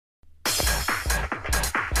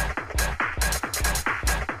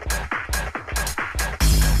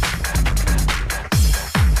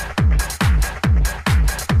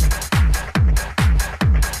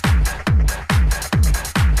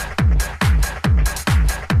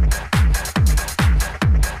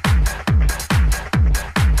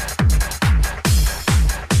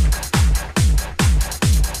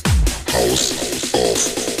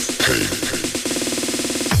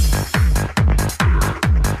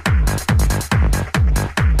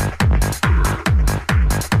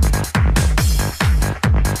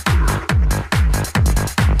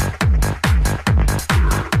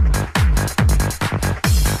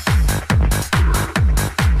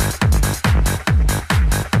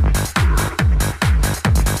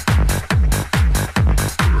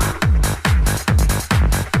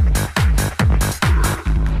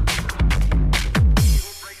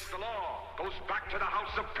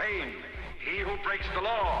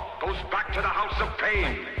goes back to the house of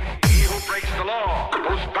pain. He who breaks the law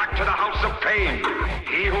goes back to the house of pain.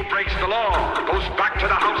 He who breaks the law goes back to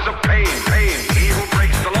the house of pain. Pain. He who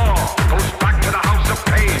breaks the law goes back to the house of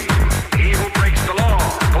pain. He who breaks the law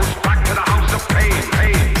goes back to the house of pain.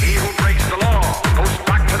 Pain. He who breaks the law goes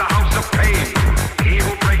back to the house of pain. He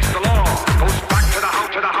who breaks the law goes back to the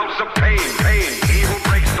house of pain. Pain. He who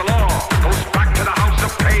breaks the law goes back to the house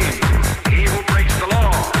of pain. He who breaks the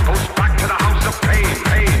law goes back to the house of pain.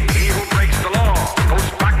 Pain. He who breaks the law goes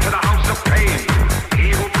back to the house of pain.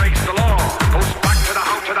 He who breaks the law goes back to the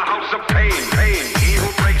house of pain. Pain. He who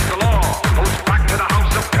breaks the law goes back to the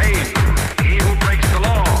house of pain. He who breaks the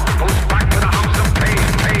law goes back to the house of pain.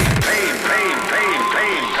 Pain. Pain. Pain.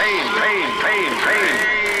 Pain. Pain. Pain. Pain. Pain. Pain.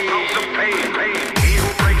 House of pain. Pain. He who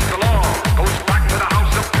breaks the law goes back to the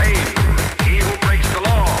house of pain. He who breaks the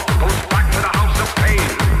law goes back to the house of pain.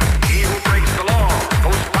 He who breaks the law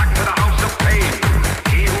goes back to the house of pain.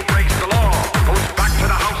 He who breaks the law goes back to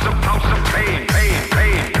the house of pain. Pain.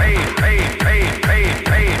 Pain. Pain. Pain.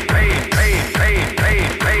 Pain. Pain. Pain. Pain. Pain. Pain.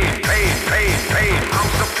 Pain. Pain. Pain. Pain. Pain.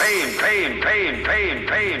 House of pain. Pain. Pain.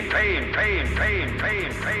 Pain. Pain. Pain. Pain.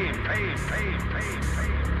 Pain. Pain. Pain. Pain. Pain.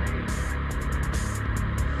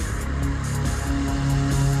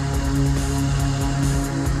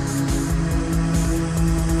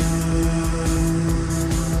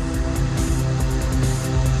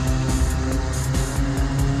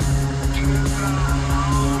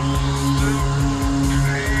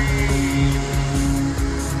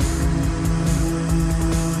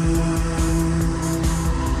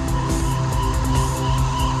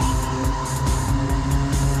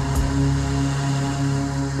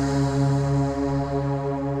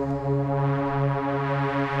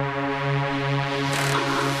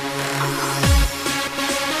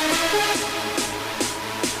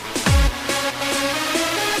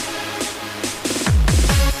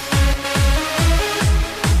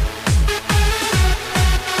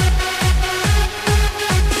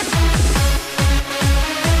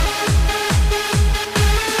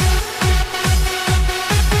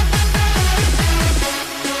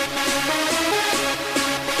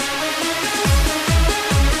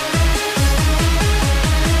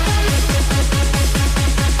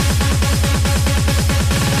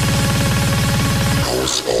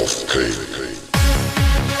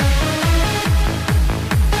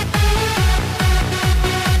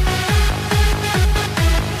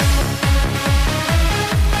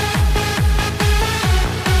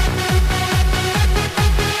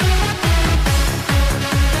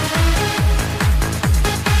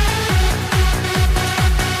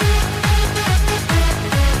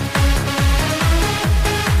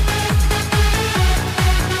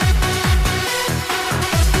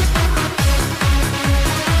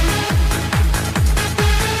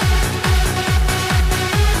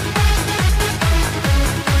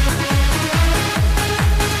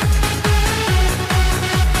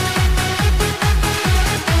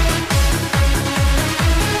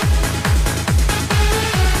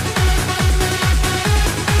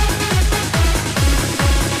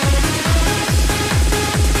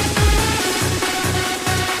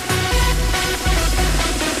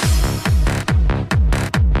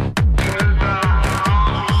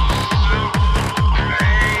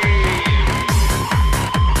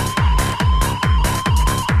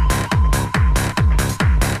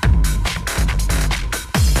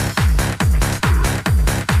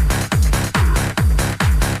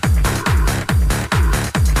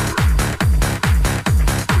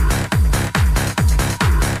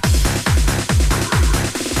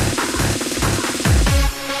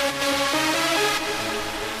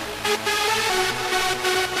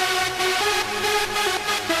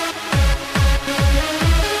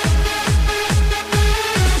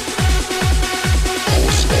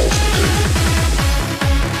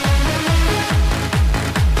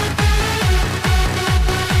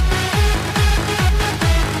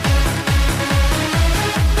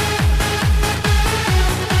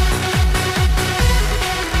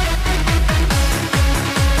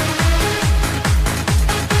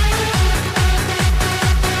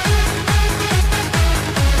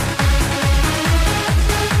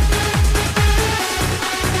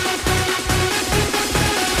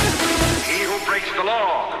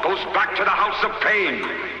 Pain.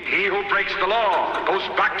 He who breaks the law goes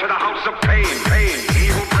back to the house of pain. Pain. He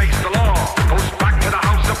who breaks the law goes back to the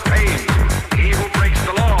house of pain. He who breaks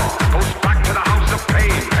the law goes back to the house of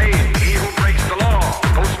pain. Pain.